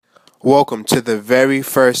Welcome to the very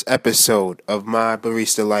first episode of my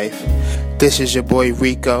Barista Life. This is your boy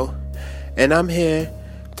Rico, and I'm here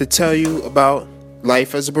to tell you about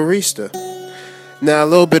life as a barista. Now, a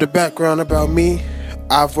little bit of background about me.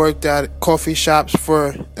 I've worked at coffee shops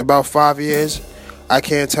for about 5 years. I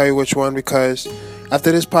can't tell you which one because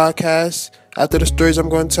after this podcast, after the stories I'm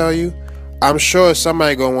going to tell you, I'm sure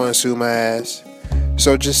somebody going to want to sue my ass.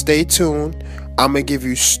 So just stay tuned. I'm going to give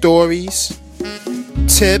you stories,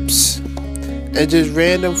 tips, and just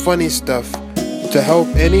random funny stuff to help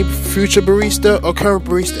any future barista or current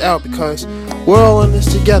barista out because we're all in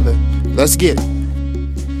this together. Let's get it.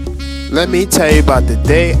 Let me tell you about the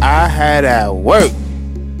day I had at work.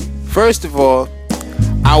 First of all,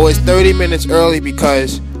 I was 30 minutes early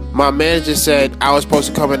because my manager said I was supposed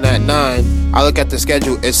to come in at 9. I look at the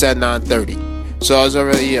schedule, it said 9:30. So I was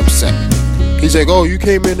already upset. He's like, oh, you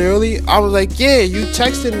came in early? I was like, yeah, you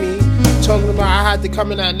texted me talking about I had to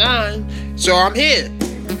come in at 9, so I'm here.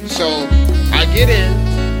 So I get in,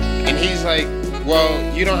 and he's like,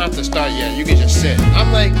 well, you don't have to start yet. You can just sit.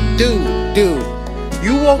 I'm like, dude,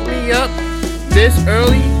 you woke me up this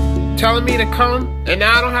early telling me to come, and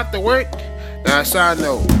now I don't have to work? Now, side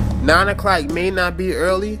note, 9 o'clock may not be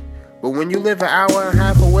early, but when you live an hour and a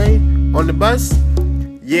half away on the bus,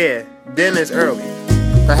 yeah, then it's early.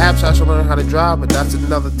 Perhaps I should learn how to drive, but that's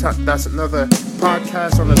another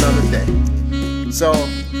podcast on another day. So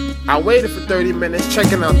I waited for 30 minutes,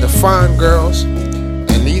 checking out the fine girls, and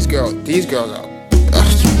these girls are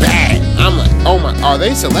bad. I'm like, oh my, are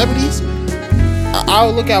they celebrities?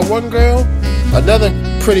 I'll look at one girl, another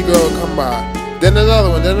pretty girl will come by, then another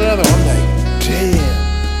one. I'm like,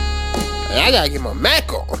 damn, I gotta get my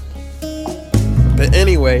Mac on. But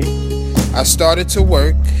anyway, I started to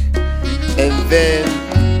work, and then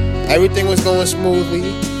everything was going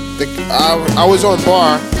smoothly. I was on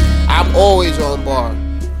bar. I'm always on bar.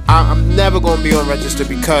 I'm never gonna be on register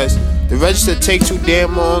because the register takes too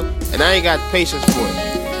damn long, and I ain't got patience for it.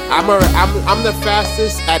 I'm the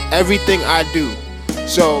fastest at everything I do.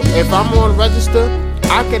 So if I'm on register,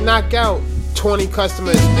 I can knock out 20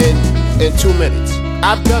 customers in 2 minutes.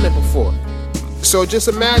 I've done it before. So just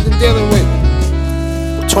imagine dealing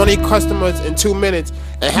with 20 customers in 2 minutes,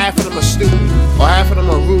 and half of them are stupid, or half of them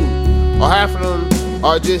are rude, or half of them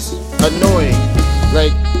are just annoying.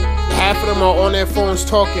 Like, half of them are on their phones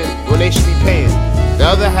talking when they should be paying. The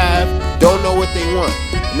other half don't know what they want.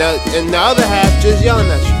 And the other half just yelling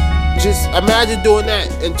at you. Just imagine doing that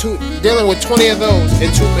dealing with 20 of those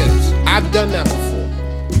in 2 minutes. I've done that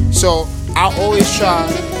before. So I always try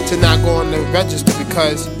to not go on the register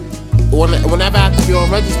because whenever I have to be on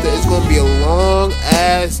register, it's going to be a long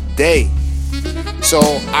ass day. So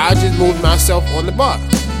I just moved myself on the bar.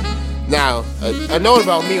 Now, a note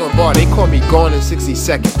about me on bar, they call me Gone in 60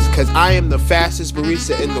 Seconds because I am the fastest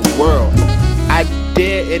barista in the world. I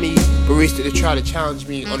dare any barista to try to challenge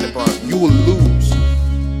me on the bar. You will lose.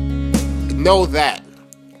 Know that.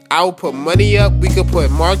 I will put money up. We could put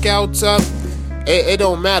markouts up. It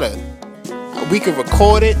don't matter. We can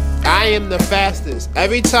record it. I am the fastest.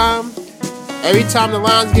 Every time the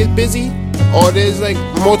lines get busy or there's like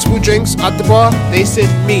multiple drinks at the bar, they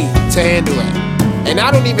send me to handle it. And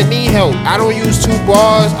I don't even need help. I don't use 2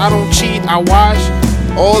 bars. I don't cheat. I wash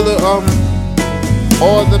all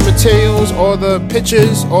the materials, all the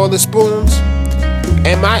pitchers, all the spoons,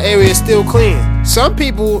 and my area is still clean. Some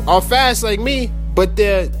people are fast like me, but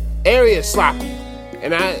their area is sloppy,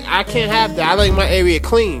 and I can't have that. I like my area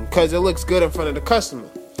clean because it looks good in front of the customer.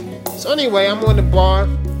 So anyway, I'm on the bar,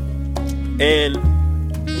 and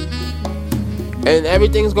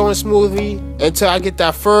everything's going smoothly until I get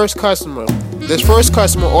that first customer. This first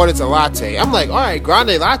customer orders a latte. I'm like, all right,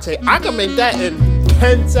 grande latte. I can make that in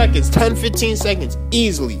 15 seconds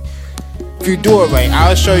easily. If you do it right,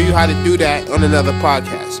 I'll show you how to do that on another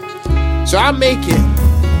podcast. So I make it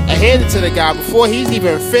and hand it to the guy before he's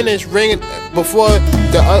even finished ringing, before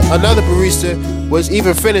another barista was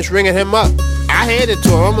even finished ringing him up. I hand it to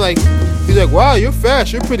him. I'm like, he's like, wow, you're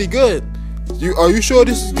fast. You're pretty good. Are you sure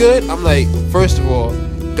this is good? I'm like, first of all,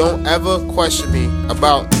 don't ever question me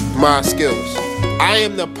about my skills. I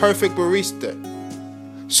am the perfect barista.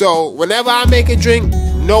 So whenever I make a drink,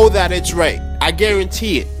 know that it's right. I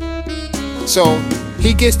guarantee it. So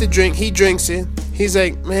he gets the drink, he drinks it. He's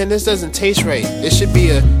like, man, this doesn't taste right. It should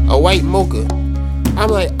be a white mocha. I'm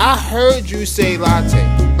like, I heard you say latte.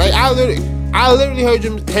 Like I literally heard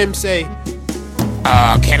him say,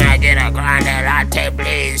 can I get a grande latte,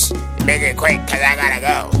 please? Make it quick, cause I gotta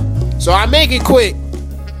go. So I make it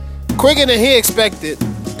quicker than he expected.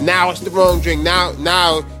 Now it's the wrong drink.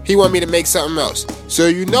 Now he want me to make something else. So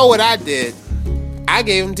you know what I did? I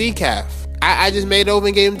gave him decaf. I just made it over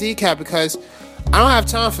and gave them decaf because I don't have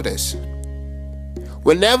time for this.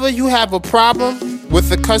 Whenever you have a problem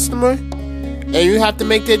with a customer and you have to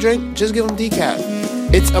make their drink, just give them decaf.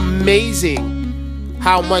 It's amazing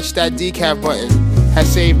how much that decaf button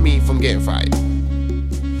has saved me from getting fired.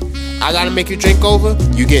 I gotta make your drink over,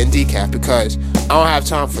 you getting decaf because I don't have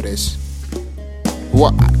time for this.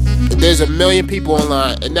 What? There's a million people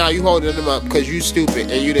online and now you holding them up because you stupid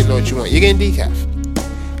and you didn't know what you want. You're getting decaf.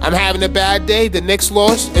 I'm having a bad day. The Knicks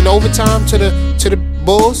lost in overtime to the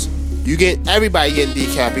Bulls. Everybody getting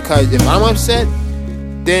decaf because if I'm upset,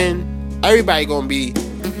 then everybody gonna be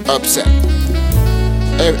upset.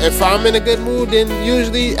 If I'm in a good mood, then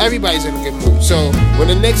usually everybody's in a good mood. So when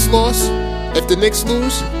the Knicks lost, if the Knicks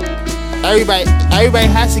lose, everybody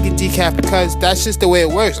has to get decaf because that's just the way it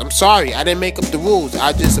works. I'm sorry, I didn't make up the rules.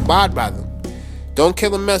 I just abide by them. Don't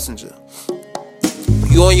kill a messenger.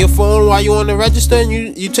 You on your phone while you on the register and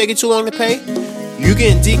you take it too long to pay, you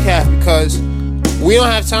getting decaf because we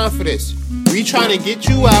don't have time for this. We trying to get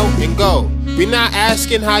you out and go. We're not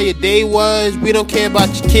asking how your day was. We don't care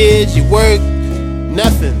about your kids, your work,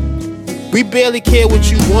 nothing. We barely care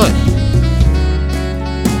what you want.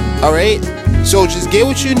 Alright? So just get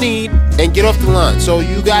what you need and get off the line. So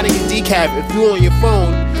you gotta get decaf if you're on your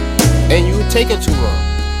phone and you taking too long.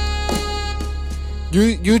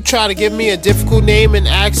 You try to give me a difficult name and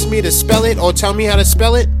ask me to spell it or tell me how to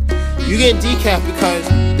spell it, you getting decaf because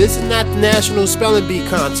this is not the National Spelling Bee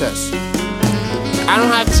Contest. I don't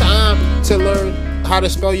have time to learn how to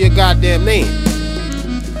spell your goddamn name.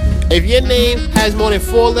 If your name has more than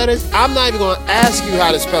 4 letters, I'm not even going to ask you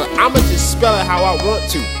how to spell it. I'm going to just spell it how I want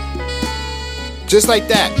to. Just like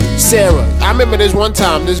that. Sarah. I remember this one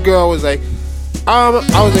time, this girl was like, I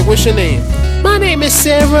was like, what's your name? My name is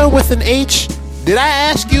Sarah with an H. Did I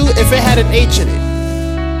ask you if it had an H in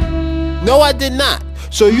it? No, I did not.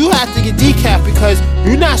 So you have to get decaf because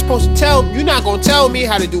you're not going to tell me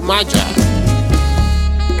how to do my job.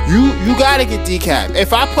 You got to get decaf.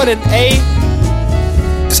 If I put an A,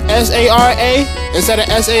 S-A-R-A instead of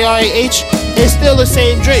S-A-R-A-H, it's still the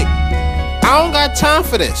same drink. I don't got time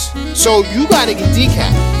for this. So you got to get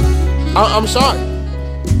decaf. I'm sorry.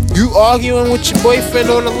 You arguing with your boyfriend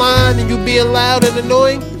on the line and you being loud and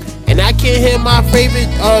annoying, and I can't hear my favorite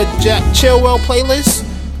Chillwell playlist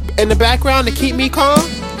in the background to keep me calm,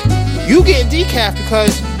 you getting decaf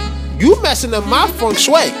because you messing up my feng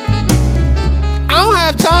shui. I don't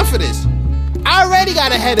have time for this. I already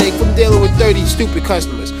got a headache from dealing with 30 stupid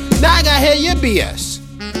customers. Now I gotta hear your BS.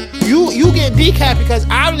 You get decaf because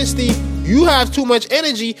obviously you have too much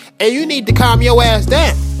energy and you need to calm your ass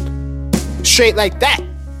down. Straight like that.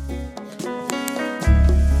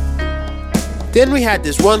 Then we had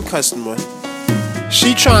this one customer.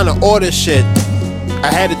 She trying to order shit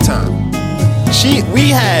ahead of time. We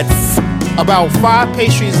had about 5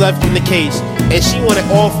 pastries left in the case, and she wanted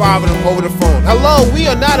all 5 of them over the phone. Hello, we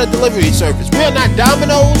are not a delivery service. We are not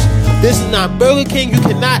Domino's. This is not Burger King. You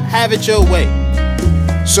cannot have it your way.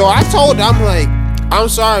 So I told her, I'm like, I'm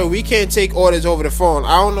sorry, we can't take orders over the phone.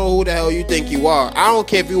 I don't know who the hell you think you are. I don't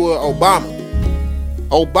care if you were Obama.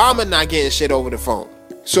 Obama not getting shit over the phone.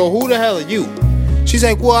 So who the hell are you? She's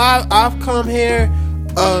like, well, I've come here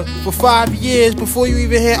for 5 years before you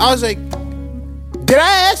even here. I was like, did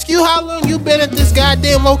I ask you how long you been at this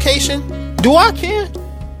goddamn location? Do I care?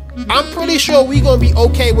 I'm pretty sure we gonna be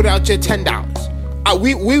okay without your $10.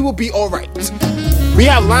 We will be alright. We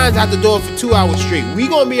have lines out the door for 2 hours straight. We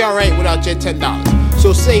gonna be alright without your $10.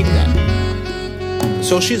 So save that.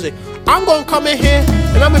 So she's like, I'm gonna come in here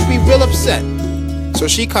and I'm gonna be real upset. So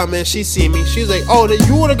she come in, she see me. She's like, oh,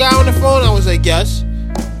 you were the guy on the phone? I was like, yes.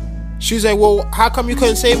 She's like, well, how come you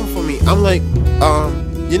couldn't save him for me? I'm like,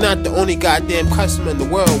 you're not the only goddamn customer in the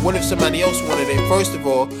world. What if somebody else wanted it? First of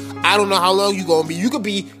all, I don't know how long you gonna be. You could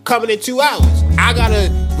be coming in 2 hours. I gotta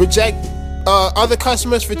reject other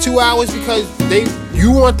customers for 2 hours because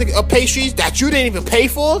you want the pastries that you didn't even pay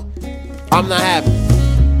for? I'm not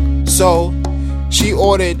happy. So she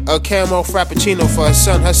ordered a caramel frappuccino for her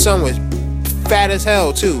son. Her son was fat as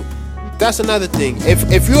hell too. That's another thing.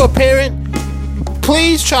 If you're a parent,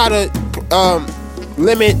 please try to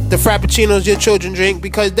limit the frappuccinos your children drink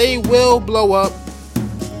because they will blow up.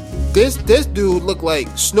 This dude looked like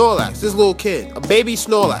Snorlax. This little kid, a baby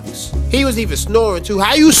Snorlax. He was even snoring too.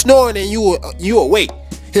 How you snoring and you awake?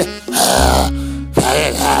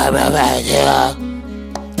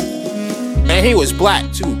 And he was black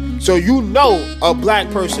too. So you know a black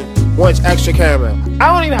person wants extra caramel.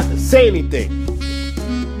 I don't even have to say anything.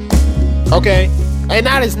 Okay? And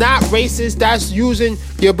that is not racist. That's using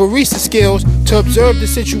your barista skills to observe the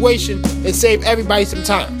situation and save everybody some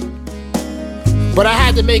time. But I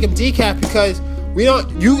had to make them decaf because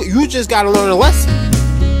you just gotta learn a lesson.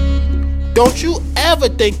 Don't you ever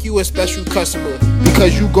think you a special customer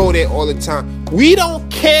because you go there all the time. We don't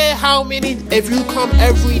care if you come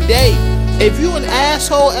every day. If you an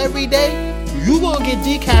asshole every day, you gonna get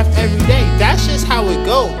decaf every day. That's just how it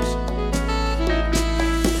goes.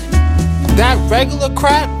 That regular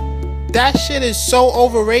crap, that shit is so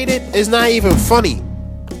overrated, it's not even funny.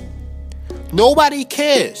 Nobody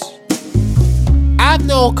cares. I've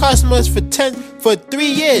known customers for 3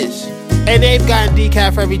 years, and they've gotten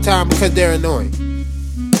decaf every time because they're annoying.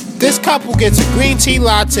 This couple gets a green tea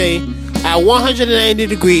latte at 180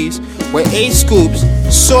 degrees with 8 scoops,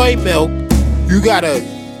 soy milk. You gotta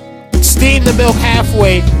steam the milk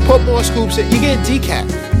halfway, put more scoops in, you get decaf.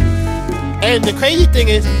 And the crazy thing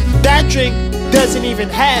is, that drink doesn't even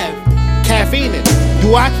have caffeine in it.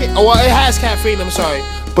 Well, it has caffeine, I'm sorry,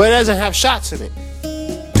 but it doesn't have shots in it.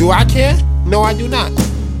 Do I care? No, I do not.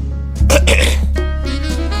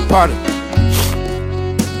 Pardon.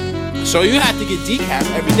 So you have to get decaf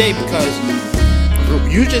every day because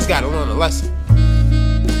you just gotta learn a lesson.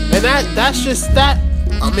 And that's just that.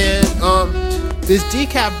 This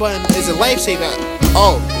decaf button is a lifesaver.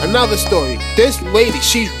 Oh, another story. This lady,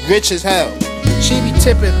 she's rich as hell. She be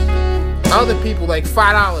tipping other people like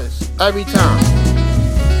 $5 every time.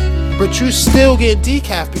 But you still get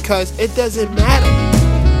decaf because it doesn't matter.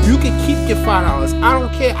 You can keep your $5. I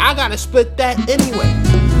don't care. I gotta split that anyway.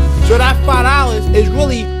 So that $5 is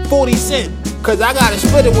really 40 cents. Cause I gotta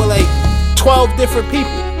split it with like 12 different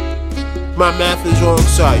people. My math is wrong.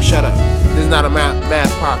 Sorry, shut up. This is not a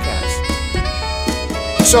math podcast.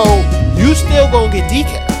 So you still gonna get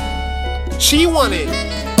decaf. She wanted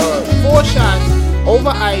 4 shots over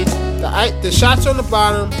ice. The shots on the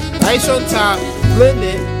bottom, ice on top, blend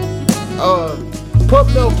it, put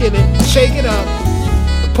milk in it, shake it up,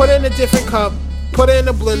 put it in a different cup, put it in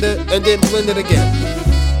a blender, and then blend it again.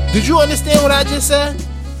 Did you understand what I just said?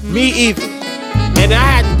 Me either. And I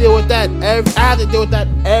had to deal with that.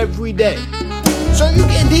 Every day. So you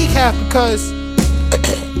get decaf because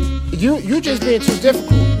you just being too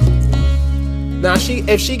difficult. Now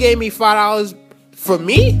if she gave me $5 for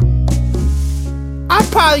me, I'd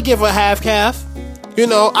probably give her half calf. You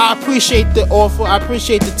know, I appreciate the offer. I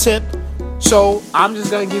appreciate the tip. So I'm just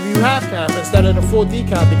gonna give you half calf instead of the full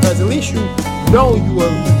decaf because at least you know you were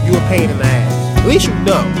a pain in the ass. At least you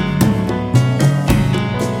know.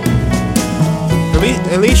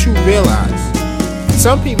 At least you realize.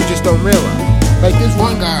 Some people just don't realize. Like this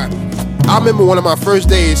one guy, I remember one of my first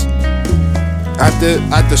days at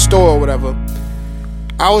the store or whatever.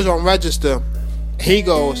 I was on register. He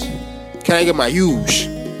goes, "Can I get my huge?"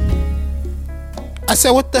 I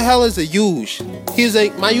said, "What the hell is a huge?" He's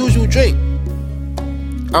like, "My usual drink."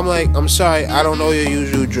 I'm like, "I'm sorry, I don't know your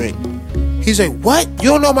usual drink." He's like, "What? You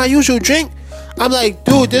don't know my usual drink?" I'm like,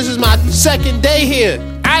 "Dude, this is my second day here.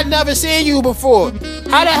 I've never seen you before.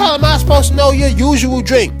 How the hell am I supposed to know your usual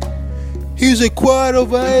drink?" He's a quad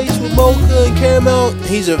of ice with mocha and caramel.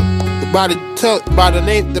 He's by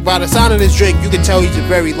the sound of this drink, you can tell he's a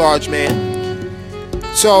very large man.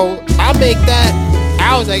 So I make that.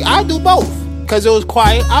 I was like, I'll do both. Because it was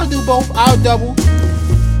quiet. I'll do both. I'll double.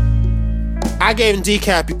 I gave him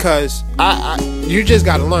decaf because you just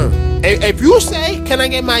gotta learn. If you say, "Can I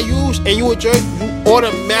get my use?" and you a jerk, you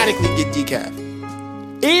automatically get decaf.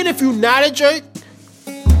 Even if you're not a jerk,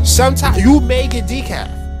 sometimes you may get decaf.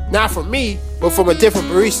 Not from me, but from a different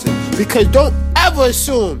barista. Because don't ever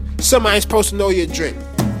assume somebody's supposed to know your drink.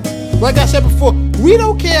 Like I said before, we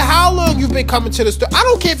don't care how long you've been coming to the store. I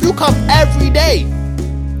don't care if you come every day.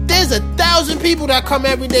 There's 1,000 people that come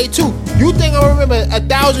every day too. You think I'll remember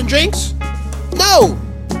 1,000 drinks? No.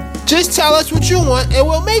 Just tell us what you want and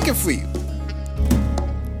we'll make it for you.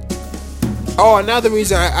 Oh, another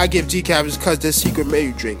reason I give decaf is because there's secret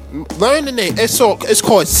menu drink. Learn the name. It's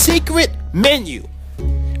called Secret Menu.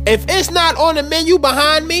 If it's not on the menu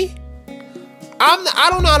behind me, I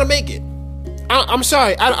don't know how to make it. I'm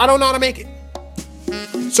sorry, I don't know how to make it.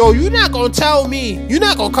 So you're not gonna tell me, you're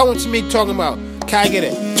not gonna come up to me talking about, "Can I get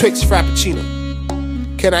a Twix Frappuccino?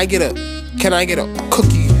 Can I get a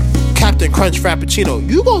cookie Captain Crunch Frappuccino?"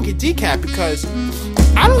 You gonna get decaf because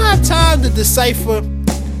I don't have time to decipher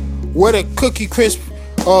what a Cookie Crisp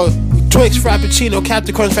or Twix Frappuccino,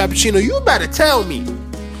 Captain Crunch Frappuccino. You better tell me.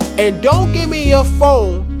 And don't give me your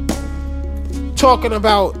phone talking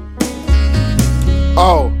about,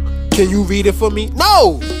 "Oh, can you read it for me?"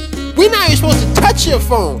 No! We're not even supposed to touch your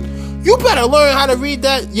phone. You better learn how to read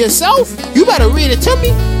that yourself. You better read it to me.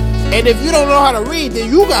 And if you don't know how to read, then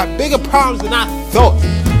you got bigger problems than I thought.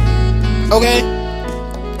 Okay?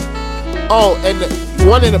 Oh, and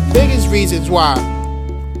one of the biggest reasons why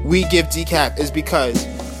we give decaf is because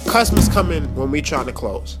customers come in when we trying to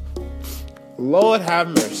close. Lord have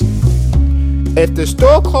mercy. If the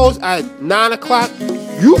store closed at 9 o'clock,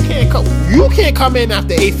 you can't come in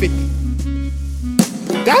after 8:50.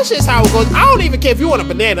 That's just how it goes. I don't even care if you want a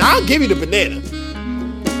banana. I'll give you the banana.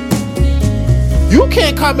 You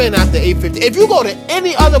can't come in after 8:50. If you go to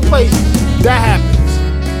any other place, that happens.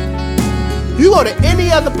 You go to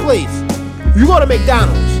any other place. You go to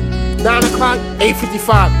McDonald's, 9 o'clock,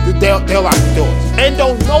 8:55, they'll lock the doors. And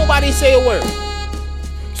don't nobody say a word.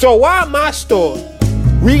 So why my store,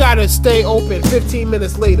 we gotta stay open 15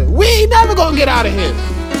 minutes later? We ain't never gonna get out of here.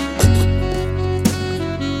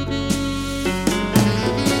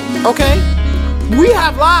 Okay? We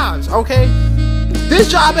have lives, okay? This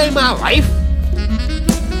job ain't my life.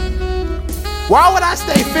 Why would I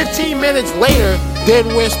stay 15 minutes later than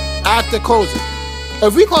we're after closing?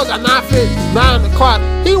 If we close at 9 o'clock,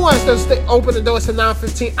 he wants to stay open the doors to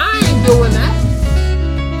 9:15. I ain't doing that.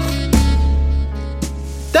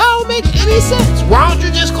 That don't make any sense. Why don't you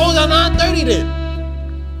just close at 9:30 then?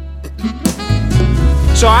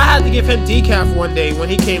 So I had to give him decaf one day when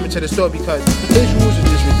he came into the store because his rules are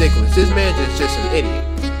just ridiculous. This man is just an idiot.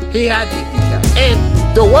 He had to get decaf.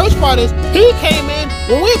 And the worst part is, he came in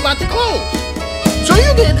when we were about to close. So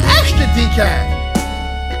you get an extra decaf.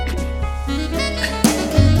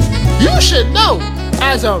 You should know,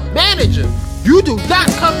 as a manager, you do not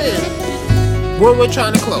come in when we're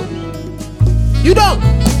trying to close. You don't.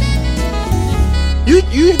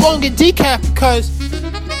 You gonna get decaf because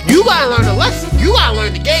you gotta learn a lesson. You gotta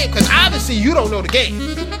learn the game because obviously you don't know the game.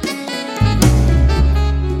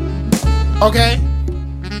 Okay?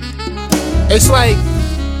 It's like,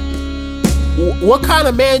 what kind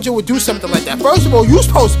of manager would do something like that? First of all, you're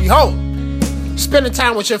supposed to be home, spending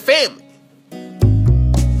time with your family.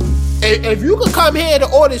 If you can come here to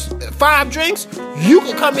order 5 drinks, you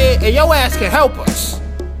can come in and your ass can help us.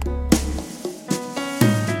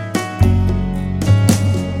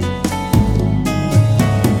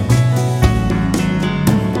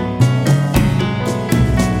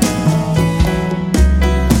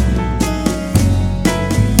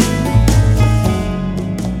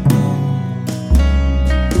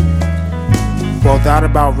 Well, that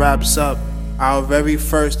about wraps up our very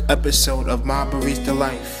first episode of My Barista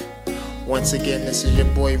Life. Once again, this is your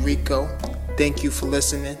boy Rico. Thank you for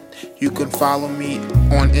listening. You can follow me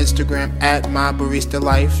on Instagram at My Barista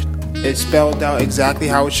Life. It's spelled out exactly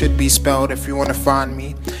how it should be spelled if you want to find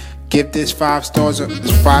me. Give this 5 stars on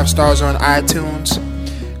iTunes.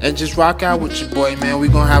 And just rock out with your boy, man.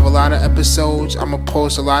 We're going to have a lot of episodes. I'm going to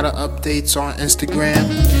post a lot of updates on Instagram.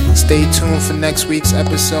 Stay tuned for next week's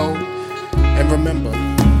episode. And remember,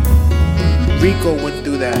 Rico went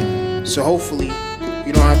through that. So hopefully,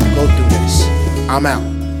 you don't have to go through this. I'm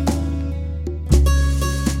out.